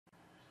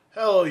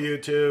Hello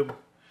YouTube.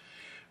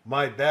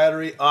 My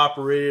battery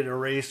operated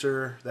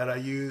eraser that I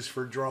use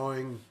for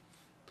drawing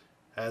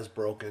has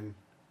broken.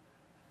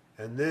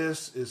 And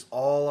this is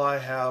all I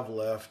have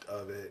left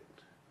of it.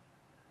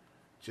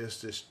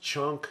 Just this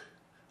chunk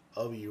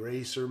of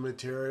eraser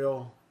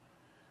material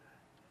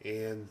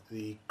and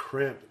the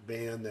crimp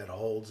band that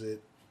holds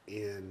it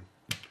in.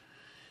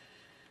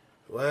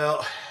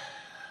 Well,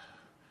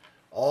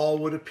 all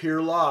would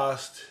appear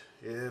lost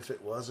if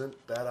it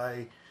wasn't that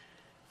I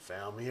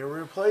found me a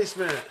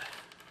replacement.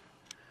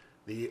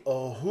 The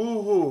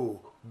Ohuhu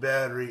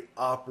Battery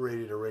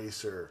Operated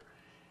Eraser.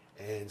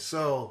 And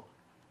so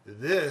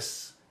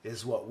this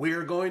is what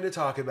we're going to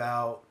talk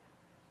about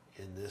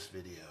in this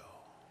video.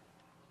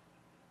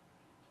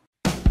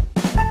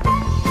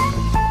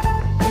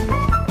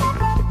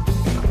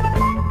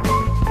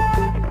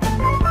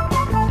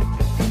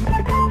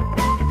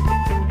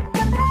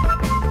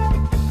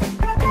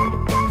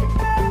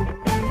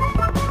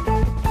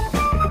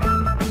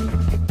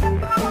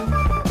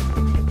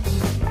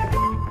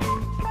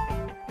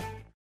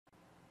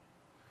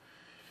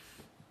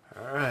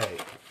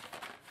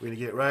 We're going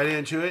to get right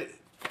into it.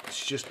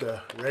 It's just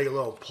a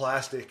regular old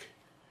plastic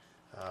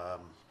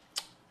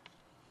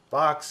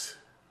box.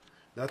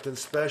 Nothing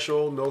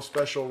special, no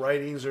special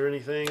writings or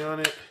anything on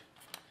it.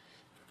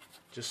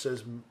 Just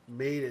says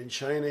made in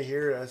China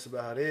here, that's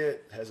about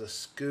it. It has a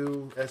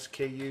SKU,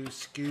 SKU,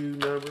 SKU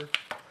number.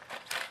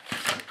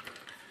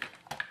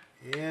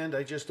 And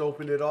I just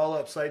opened it all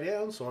upside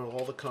down, so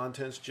all the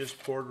contents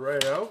just poured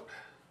right out.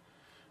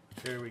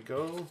 There we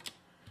go.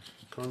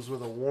 Comes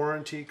with a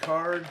warranty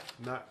card.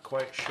 Not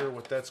quite sure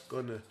what that's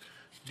going to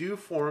do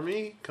for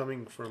me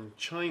coming from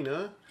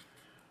China,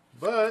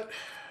 but it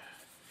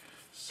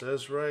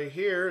says right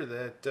here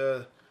that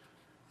the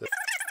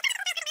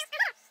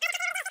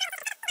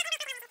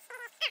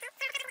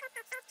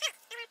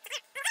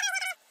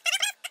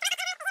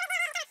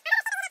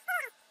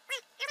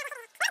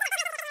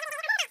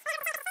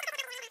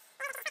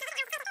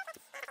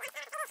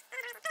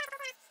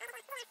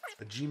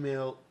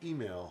Gmail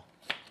email.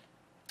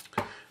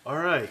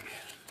 Alright,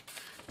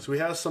 so we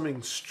have some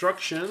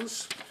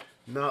instructions.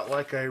 Not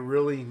like I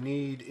really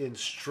need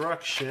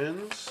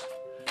instructions.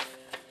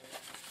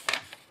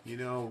 You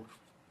know,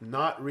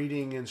 not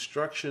reading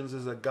instructions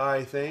is a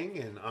guy thing,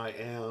 and I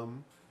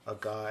am a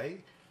guy,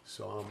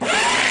 so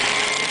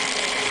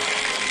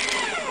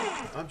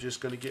I'm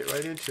just going to get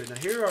right into it. Now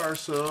here are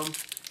some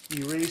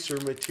eraser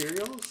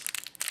materials,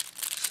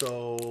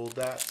 so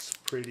that's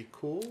pretty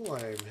cool.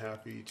 I'm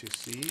happy to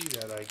see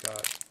that I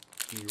got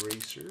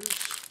erasers.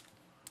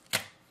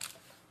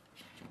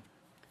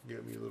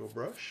 Get me a little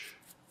brush.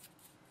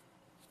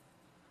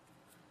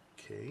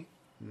 Okay,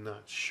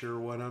 not sure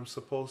what I'm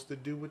supposed to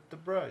do with the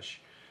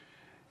brush.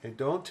 And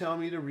don't tell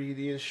me to read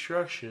the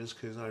instructions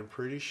because I'm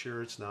pretty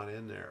sure it's not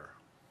in there.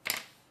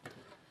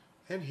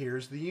 And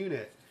here's the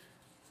unit.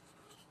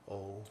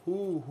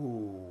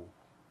 Ohuhu.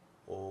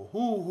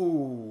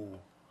 Ohuhu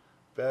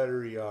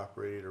Battery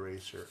Operated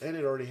Eraser. And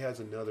it already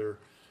has another,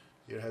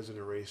 it has an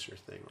eraser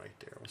thing right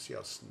there. We'll see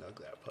how snug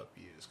that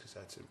puppy is because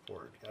that's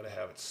important. Gotta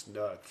have it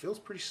snug. Feels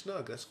pretty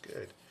snug, that's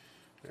good.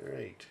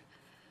 Alright.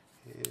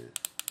 And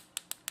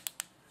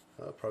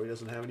probably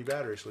doesn't have any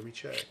batteries. Let me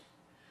check.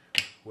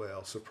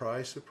 Well,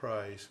 surprise,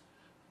 surprise.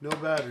 No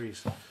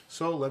batteries.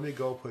 So let me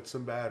go put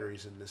some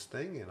batteries in this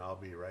thing and I'll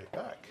be right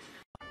back.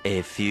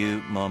 A few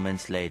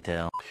moments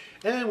later.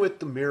 And with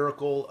the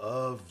miracle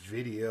of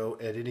video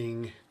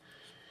editing,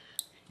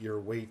 your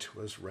wait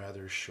was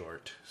rather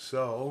short.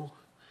 So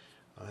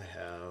I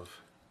have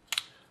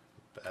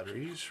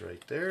batteries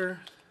right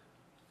there.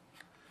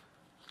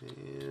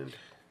 And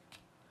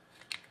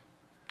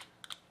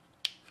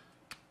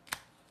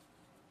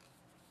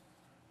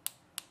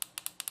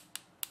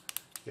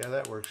yeah,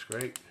 that works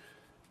great.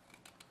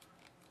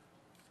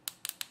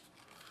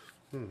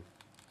 There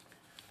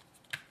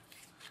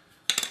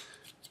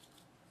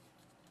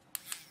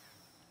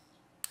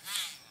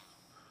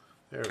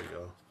we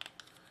go.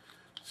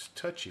 It's a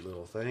touchy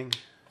little thing.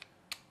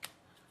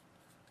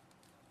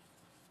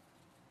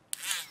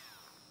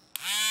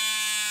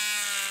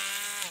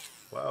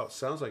 Wow, it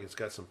sounds like it's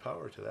got some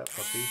power to that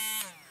puppy.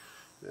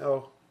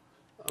 Now,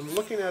 I'm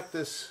looking at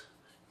this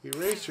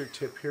eraser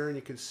tip here, and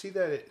you can see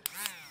that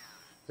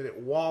it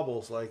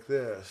wobbles like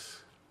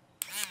this.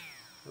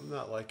 I'm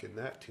not liking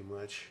that too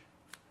much.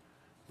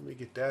 Let me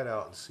get that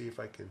out and see if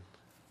I can.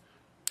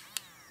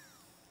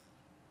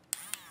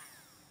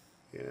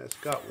 Yeah, it's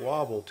got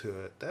wobble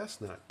to it.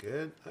 That's not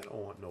good. I don't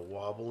want no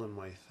wobble in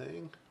my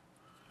thing.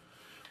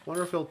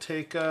 Wonder if it'll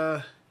take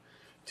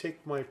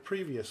my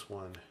previous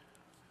one.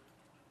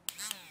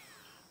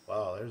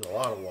 Wow, there's a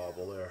lot of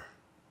wobble there.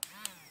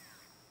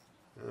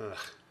 Ugh.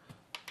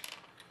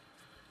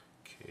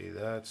 Okay,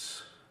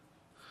 that's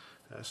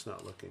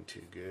not looking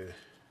too good.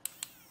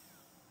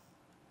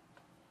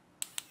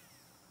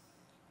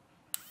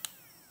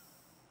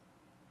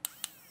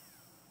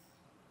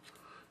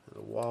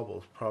 The wobble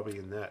is probably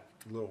in that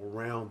little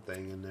round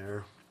thing in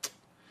there.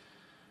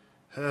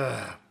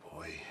 Ah,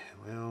 boy.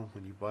 Well,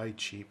 when you buy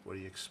cheap, what do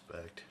you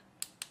expect?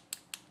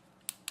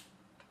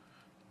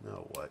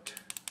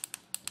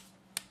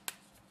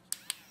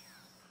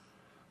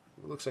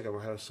 looks like I'm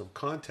gonna have some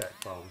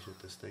contact problems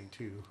with this thing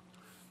too.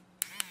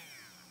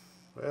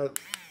 Well,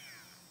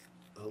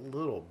 a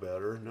little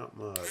better, not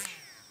much.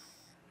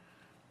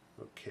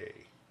 Okay.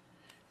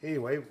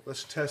 Anyway,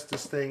 let's test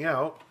this thing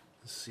out.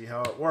 Let's see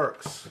how it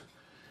works.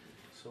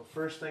 So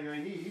first thing I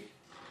need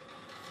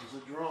is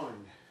a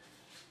drawing.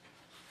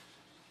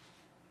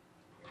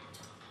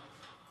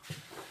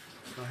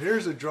 Now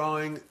here's a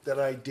drawing that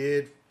I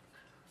did,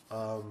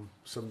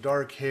 some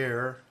dark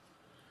hair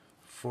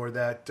for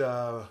that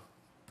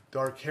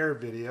dark hair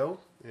video,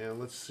 and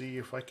let's see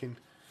if I can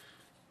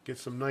get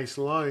some nice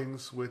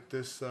lines with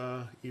this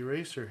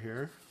eraser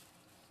here.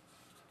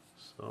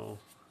 So,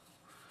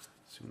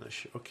 I'm not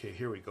sure. Okay,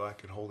 here we go. I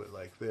can hold it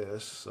like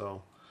this,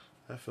 so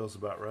that feels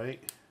about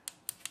right.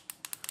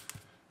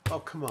 Oh,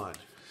 come on.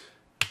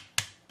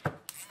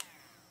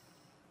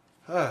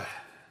 Ah.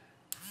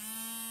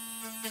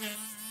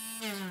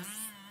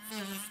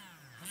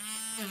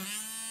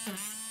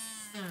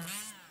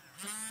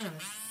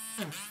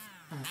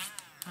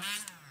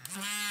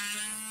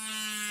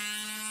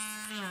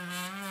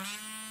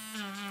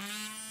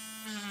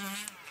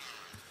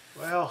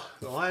 Well,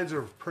 the lines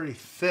are pretty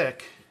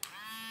thick.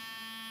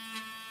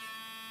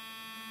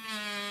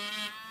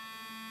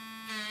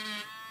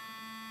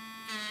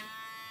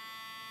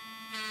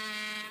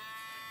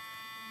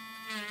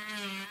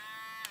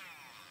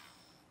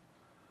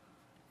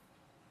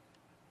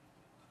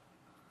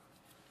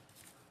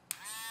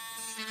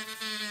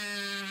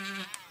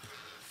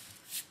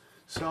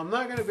 So I'm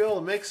not going to be able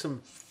to make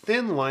some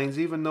thin lines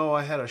even though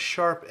I had a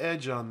sharp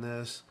edge on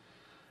this.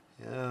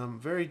 I'm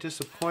very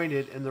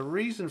disappointed, and the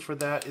reason for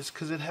that is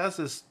because it has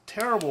this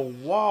terrible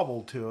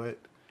wobble to it,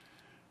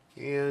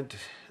 and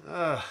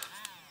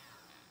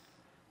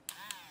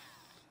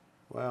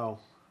wow,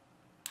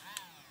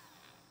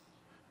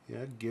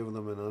 yeah, I'd give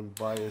them an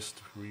unbiased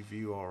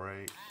review, all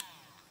right.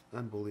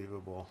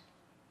 Unbelievable.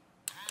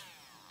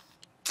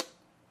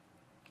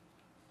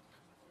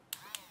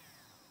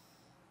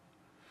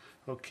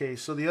 Okay,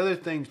 so the other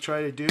thing to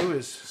try to do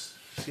is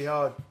see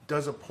how it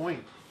does a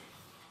point.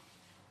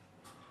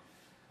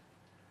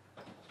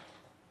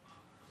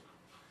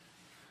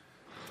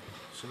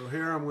 So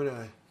here I'm going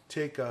to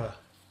take a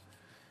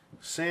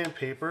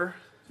sandpaper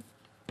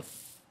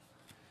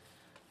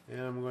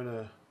and I'm going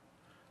to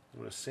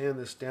sand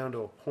this down to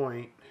a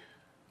point.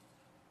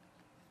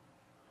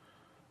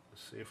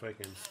 Let's see if I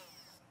can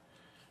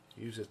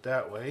use it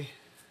that way.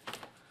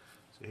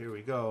 So here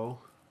we go.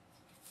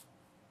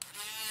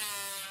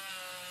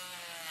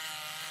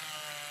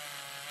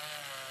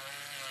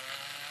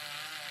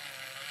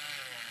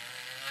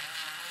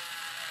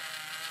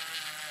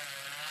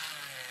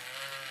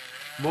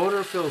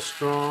 Motor feels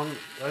strong.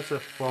 That's a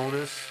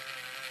bonus,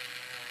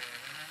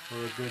 or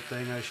a good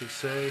thing, I should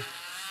say.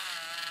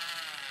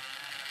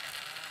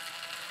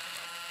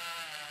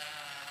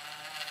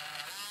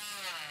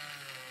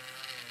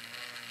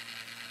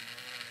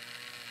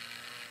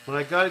 When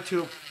I got it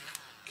to,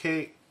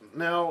 okay,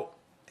 now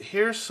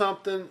here's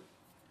something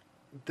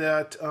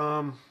that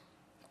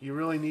you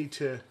really need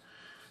to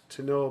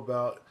know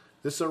about.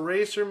 This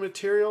eraser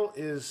material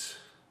is,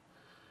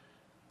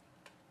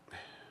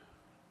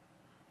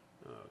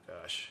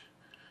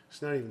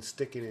 it's not even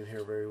sticking in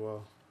here very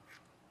well.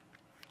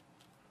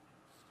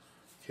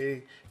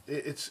 Okay,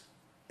 it's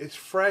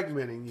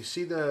fragmenting. You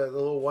see the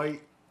little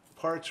white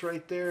parts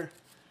right there?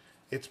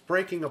 It's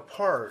breaking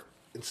apart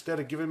instead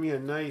of giving me a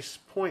nice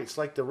point. It's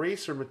like the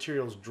eraser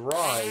material's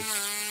dry.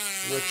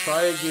 I'm going to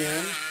try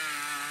again.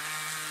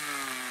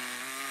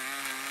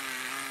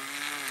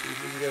 See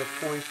if we can get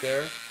a point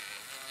there.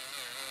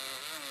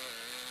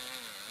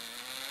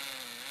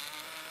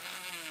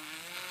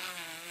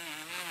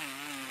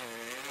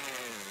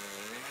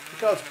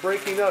 Look how it's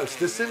breaking up. It's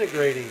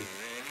disintegrating.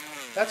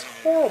 That's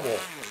horrible.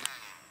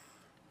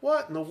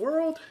 What in the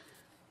world?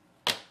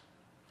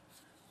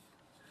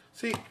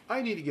 See,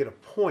 I need to get a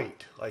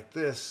point. Like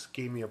this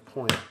gave me a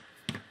point.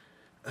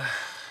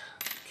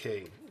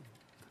 Okay.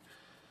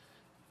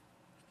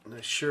 I'm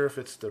not sure if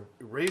it's the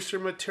eraser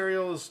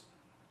material is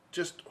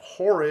just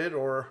horrid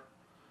or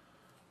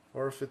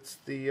if it's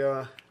the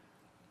okay,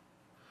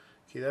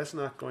 that's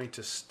not going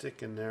to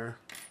stick in there.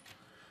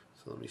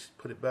 So let me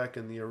put it back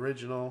in the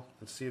original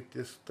and see if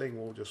this thing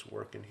will just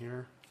work in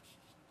here.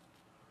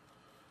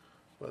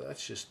 Well,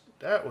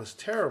 that was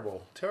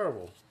terrible,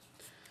 terrible.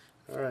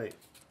 All right,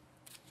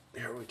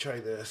 here we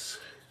try this.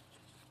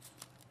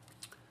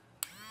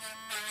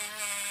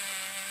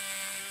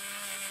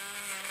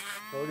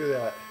 Oh, look at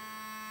that.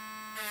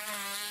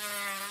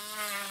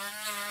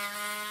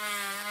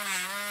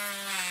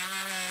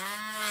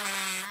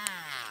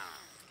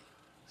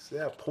 See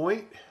that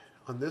point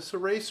on this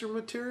eraser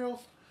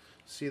material?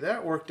 See,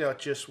 that worked out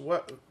just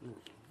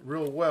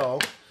real well.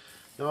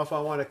 Now if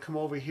I want to come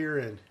over here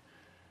and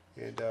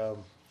let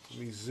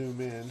me zoom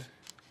in.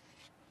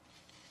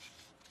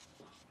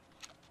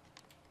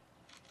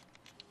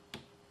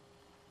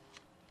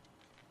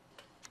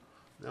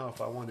 Now if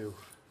I want to,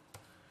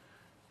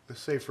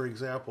 let's say for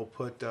example,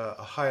 put a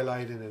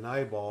highlight in an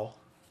eyeball.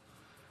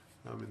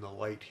 I'm in the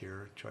light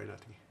here, try not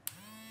to.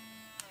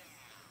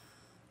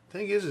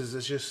 Thing is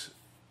it's just,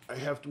 I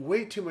have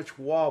way too much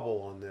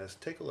wobble on this.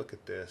 Take a look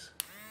at this.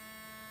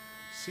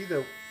 See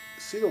the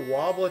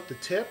wobble at the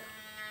tip?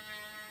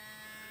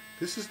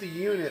 This is the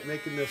unit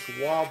making this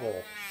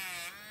wobble.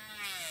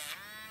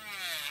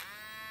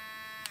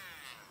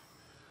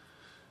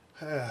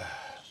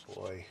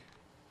 Boy.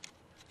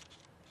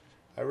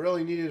 I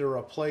really needed a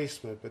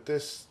replacement, but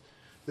this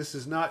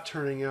is not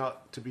turning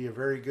out to be a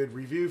very good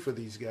review for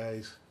these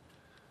guys.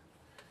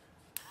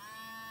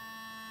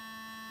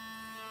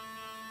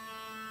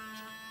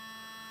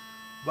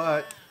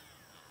 But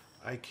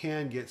I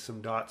can get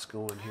some dots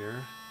going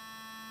here.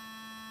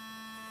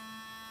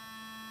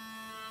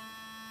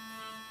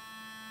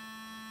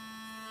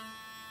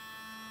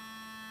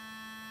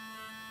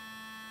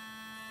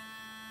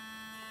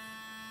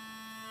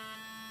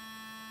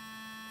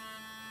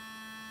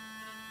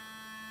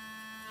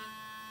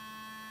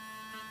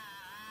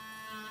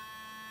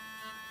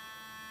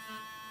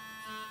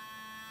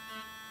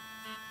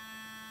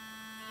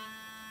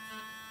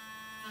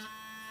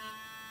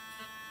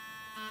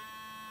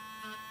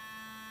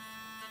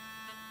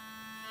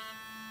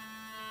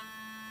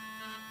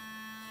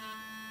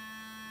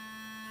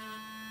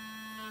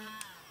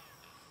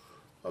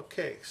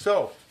 Okay,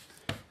 so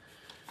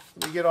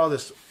let me get all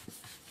this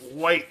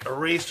white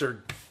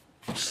eraser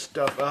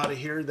stuff out of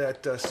here.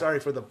 That sorry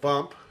for the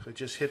bump. I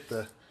just hit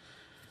the.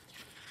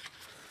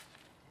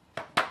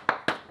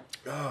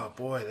 Oh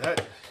boy,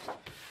 that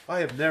I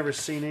have never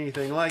seen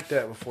anything like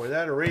that before.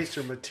 That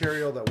eraser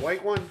material, that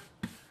white one,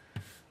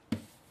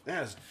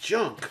 that's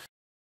junk.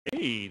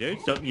 Hey,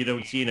 there's something you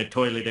don't see in a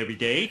toilet every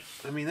day.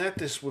 I mean,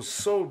 this was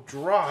so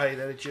dry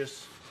that it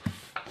just.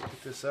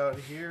 Get this out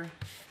of here.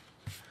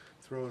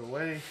 Throw it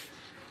away.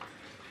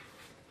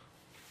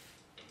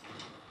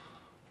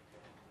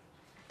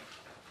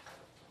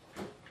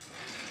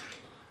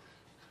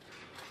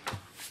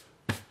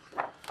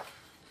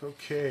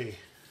 Okay.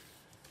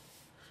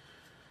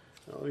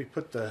 Now let me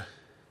put the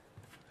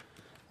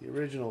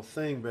original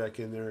thing back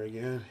in there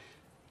again.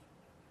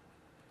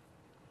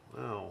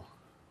 Wow.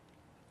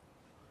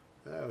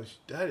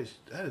 That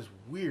is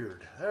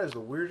weird. That is the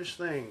weirdest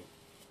thing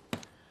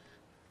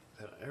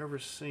that I've ever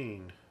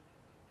seen.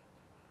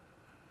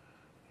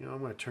 You know, I'm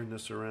going to turn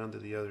this around to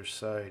the other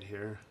side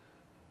here.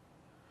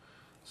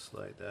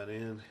 Slide that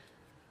in.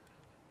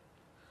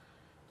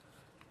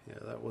 Yeah,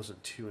 that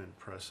wasn't too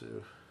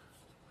impressive.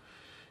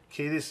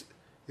 Okay,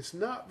 it's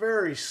not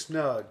very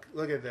snug.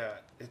 Look at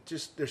that. It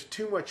just, there's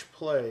too much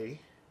play,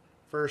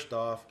 first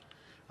off,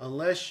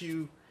 unless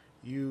you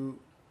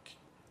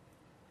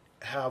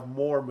have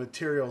more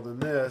material than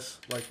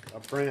this, like a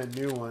brand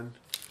new one.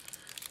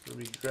 Let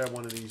me grab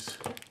one of these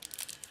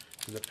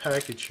in the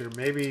package here.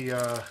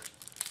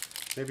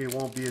 Maybe it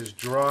won't be as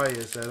dry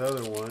as that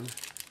other one.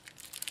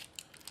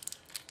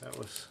 That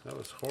was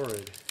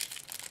horrid.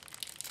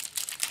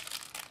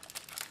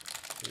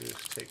 Let me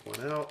just take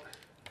one out.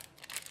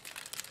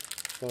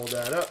 Fold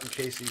that up in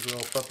case these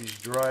little puppies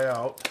dry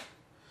out.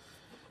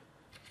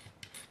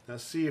 Now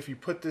see, if you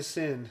put this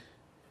in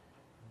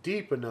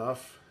deep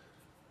enough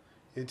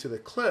into the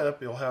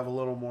clip, you'll have a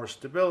little more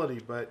stability,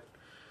 but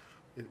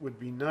it would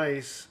be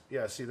nice.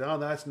 Yeah, see, now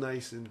that's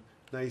nice and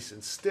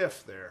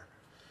stiff there.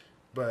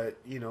 But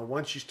you know,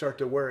 once you start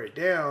to wear it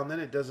down, then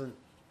it doesn't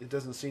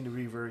seem to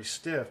be very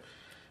stiff.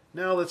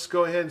 Now let's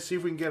go ahead and see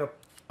if we can get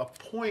a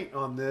point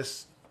on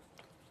this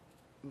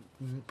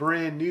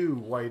brand new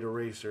white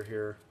eraser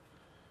here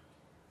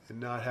and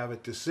not have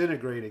it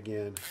disintegrate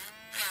again.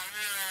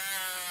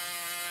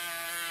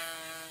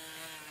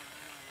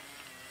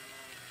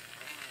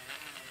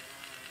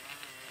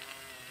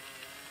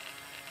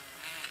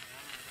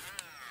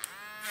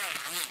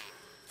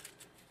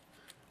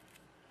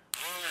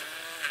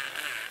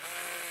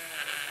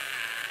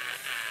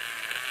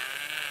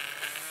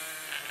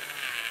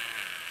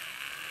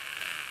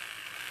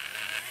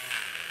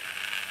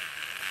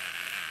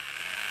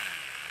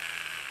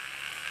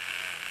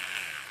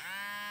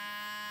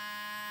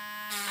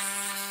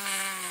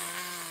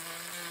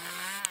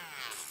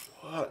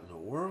 What in the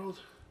world?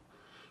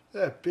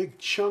 That big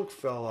chunk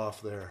fell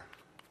off there.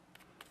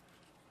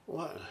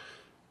 What?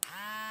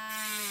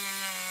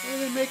 What are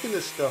they making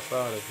this stuff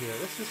out of here?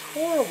 This is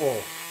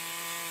horrible.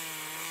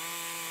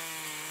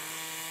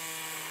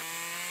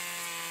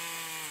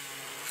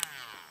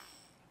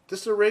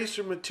 This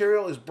eraser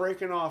material is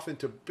breaking off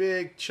into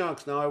big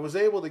chunks. Now I was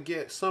able to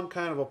get some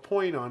kind of a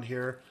point on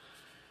here,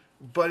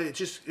 but it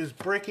just is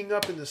breaking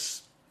up into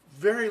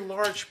very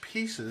large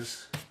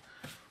pieces.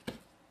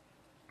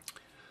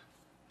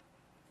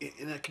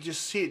 And I could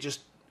just see it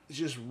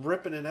just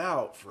ripping it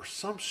out for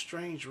some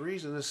strange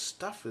reason. This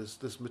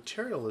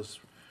material is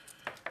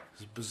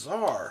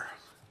bizarre.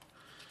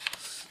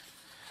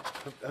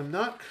 I'm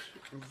not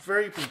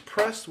very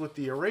impressed with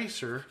the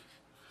eraser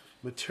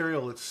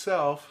material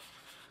itself.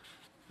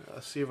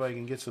 Let's see if I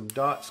can get some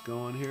dots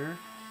going here.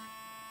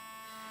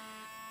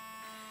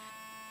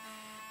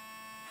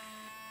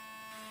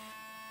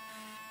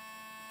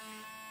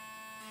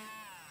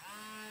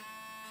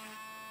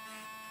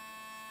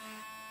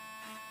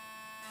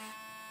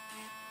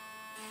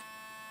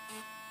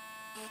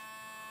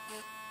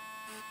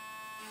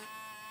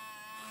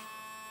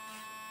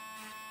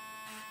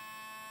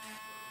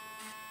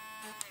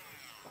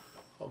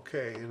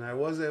 Okay, and I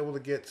was able to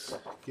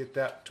get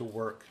that to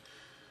work.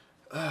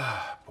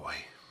 Ah, boy.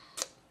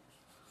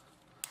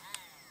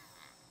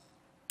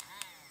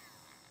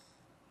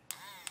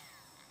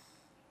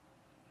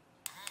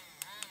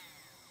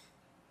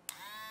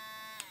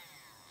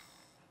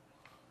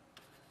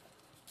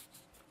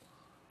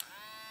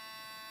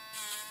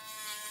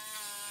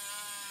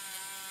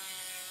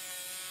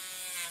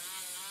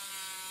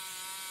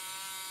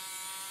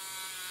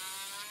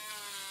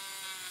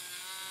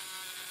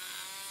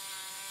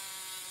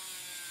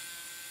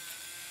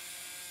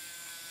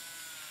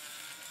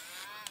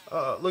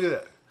 Look at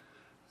that.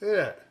 Look at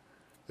that.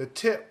 The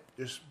tip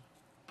just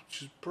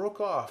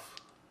broke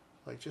off.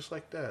 Just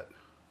like that.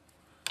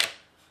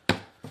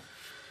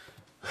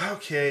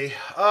 Okay.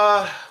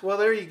 Well,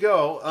 there you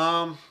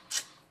go.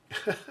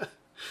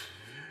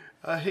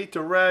 I hate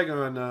to rag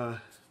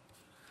on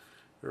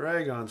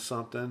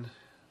something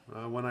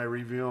when I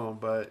review them,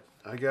 but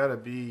I gotta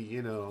be,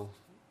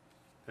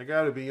 I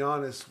gotta be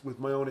honest with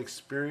my own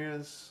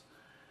experience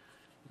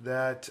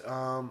that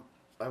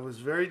I was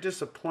very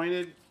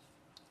disappointed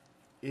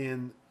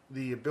in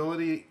the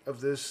ability of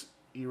this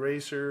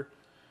eraser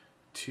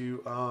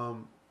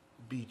to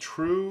be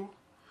true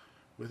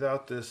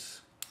without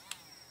this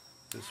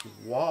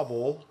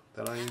wobble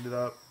that I ended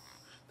up.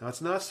 Now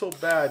it's not so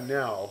bad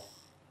now.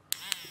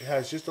 It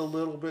has just a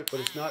little bit, but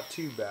it's not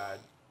too bad.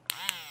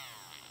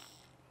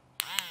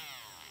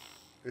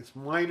 It's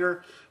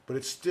minor, but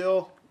it's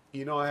still,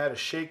 I had to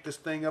shake this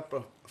thing up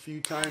a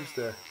few times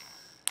to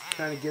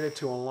kind of get it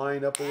to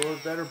align up a little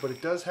better, but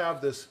it does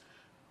have this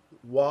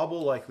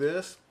wobble like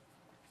this.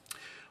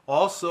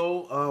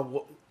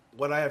 Also,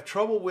 what I have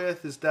trouble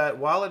with is that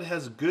while it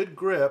has good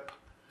grip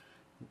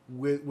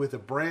with a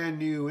brand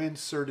new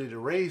inserted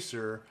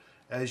eraser,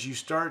 as you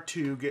start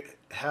to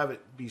have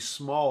it be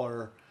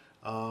smaller,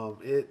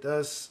 it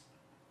does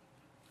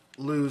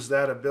lose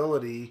that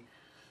ability.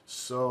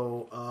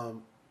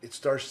 So it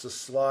starts to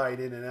slide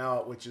in and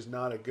out, which is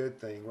not a good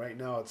thing. Right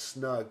now it's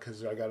snug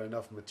because I got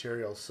enough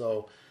material.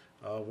 So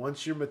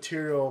once your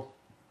material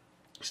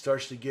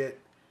starts to get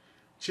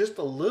just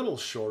a little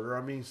shorter,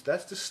 I mean,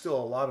 that's just still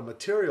a lot of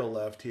material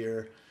left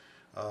here.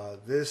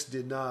 This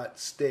did not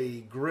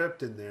stay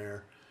gripped in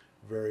there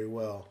very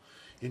well.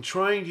 In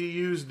trying to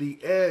use the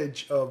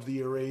edge of the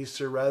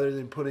eraser rather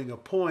than putting a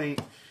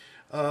point,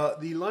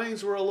 the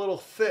lines were a little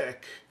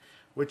thick,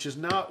 which is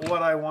not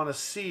what I want to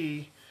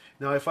see.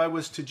 Now, if I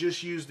was to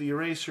just use the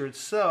eraser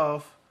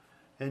itself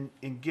and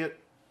get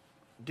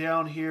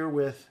down here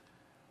with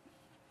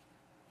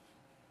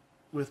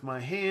my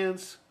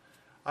hands,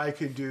 I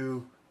could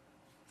do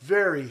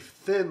very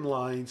thin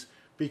lines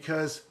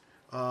because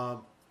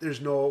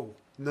there's none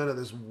of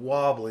this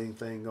wobbling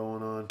thing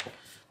going on.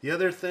 The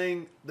other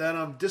thing that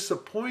I'm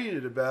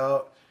disappointed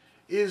about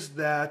is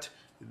that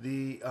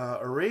the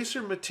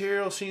eraser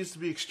material seems to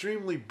be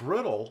extremely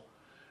brittle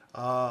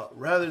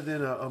rather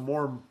than a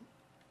more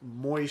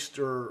moist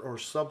or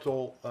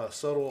subtle,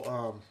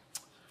 I'm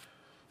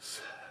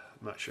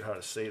not sure how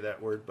to say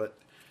that word, but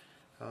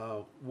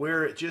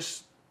where it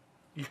just,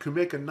 you can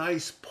make a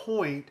nice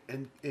point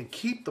and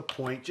keep the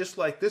point, just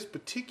like this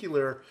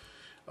particular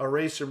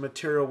eraser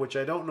material, which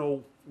I don't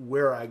know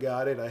where I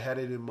got it. I had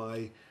it in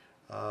my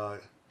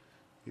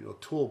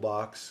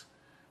toolbox,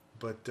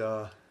 but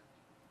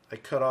I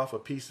cut off a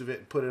piece of it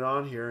and put it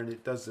on here, and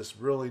it does this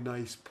really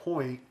nice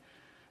point.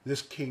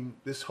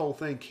 This whole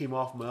thing came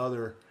off my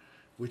other,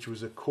 which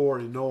was a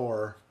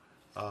Koh-i-Noor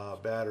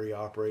battery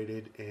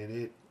operated,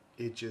 and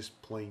it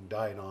just plain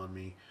died on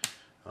me.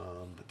 I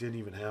didn't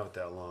even have it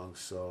that long,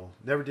 so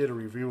never did a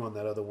review on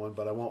that other one,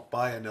 but I won't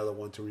buy another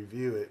one to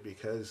review it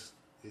because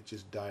it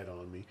just died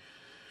on me.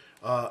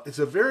 It's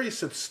a very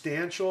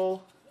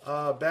substantial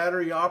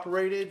battery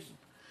operated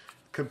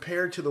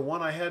compared to the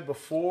one I had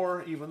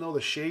before, even though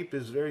the shape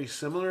is very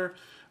similar.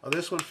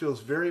 This one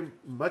feels very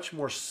much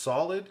more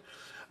solid.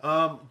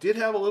 Did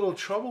have a little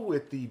trouble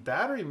with the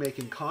battery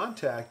making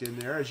contact in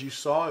there. As you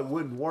saw, it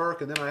wouldn't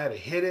work, and then I had to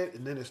hit it,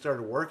 and then it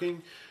started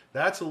working.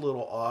 That's a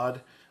little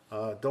odd.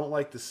 Don't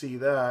like to see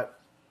that.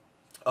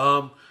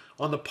 On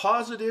the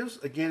positives,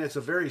 again, it's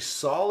a very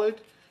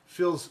solid,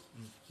 feels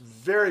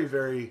very,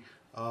 very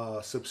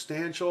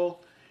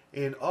substantial,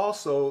 and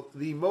also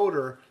the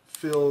motor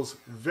feels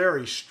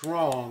very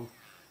strong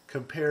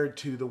compared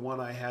to the one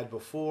I had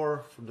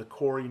before from the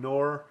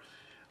Koh-i-Noor.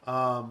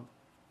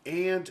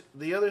 And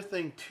the other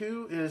thing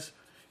too is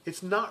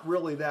it's not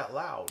really that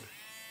loud.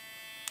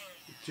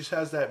 It just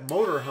has that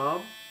motor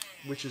hum,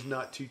 which is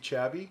not too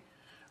shabby.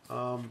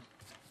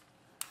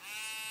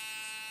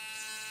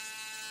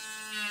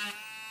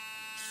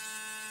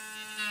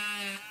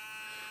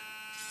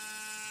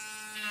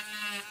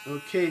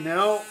 Okay,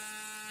 now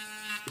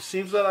it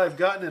seems that I've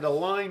gotten it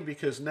aligned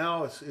because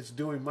now it's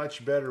doing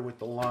much better with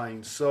the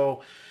lines.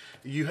 So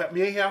you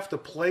may have to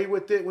play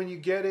with it when you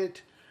get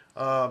it.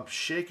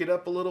 Shake it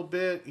up a little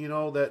bit.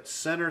 That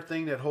center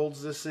thing that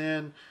holds this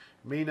in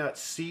may not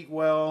seat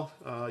well.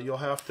 You'll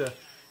have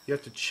You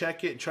have to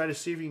check it and try to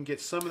see if you can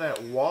get some of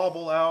that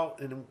wobble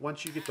out. And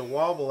once you get the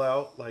wobble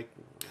out, like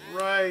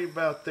right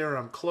about there,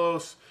 I'm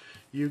close,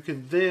 you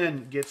can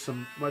then get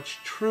some much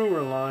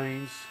truer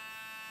lines.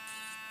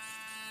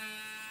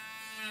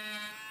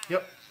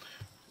 Yep,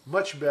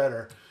 much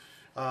better.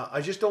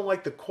 I just don't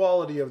like the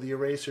quality of the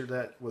eraser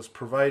that was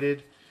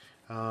provided.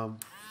 But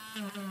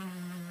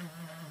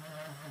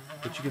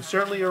you can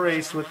certainly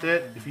erase with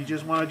it if you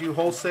just want to do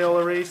wholesale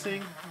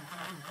erasing.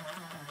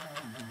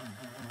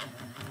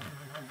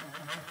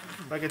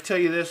 I can tell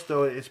you this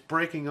though, it's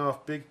breaking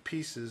off big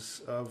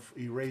pieces of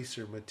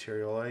eraser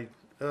material.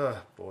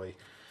 Boy.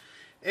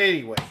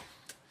 Anyway,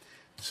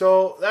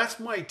 so that's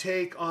my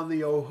take on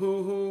the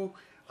Ohuhu.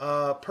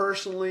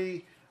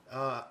 Personally,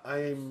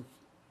 I'm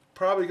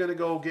probably going to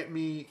go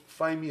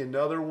find me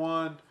another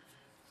one.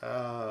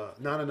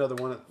 Not another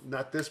one,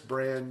 not this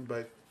brand,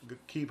 but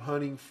keep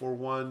hunting for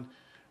one.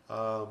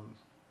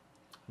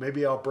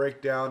 Maybe I'll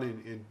break down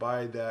and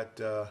buy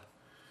that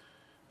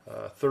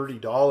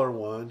 $30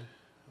 one.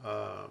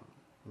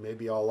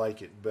 Maybe I'll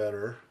like it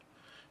better.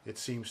 It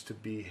seems to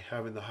be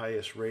having the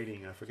highest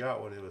rating. I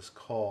forgot what it was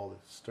called.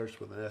 It starts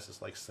with an S.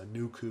 It's like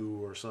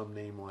Sanuku or some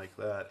name like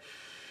that.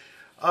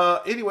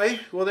 Anyway,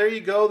 well, there you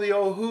go. The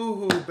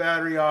Ohuhu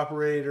Battery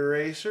Operated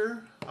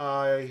Eraser.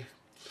 I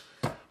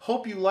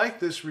hope you liked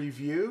this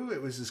review.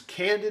 It was as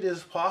candid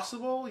as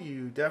possible.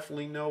 You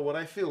definitely know what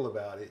I feel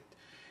about it.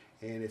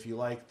 And if you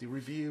like the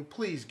review,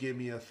 please give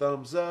me a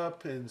thumbs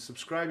up and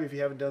subscribe if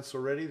you haven't done so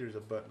already. There's a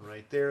button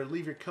right there.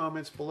 Leave your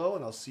comments below,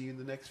 and I'll see you in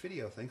the next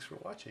video. Thanks for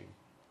watching.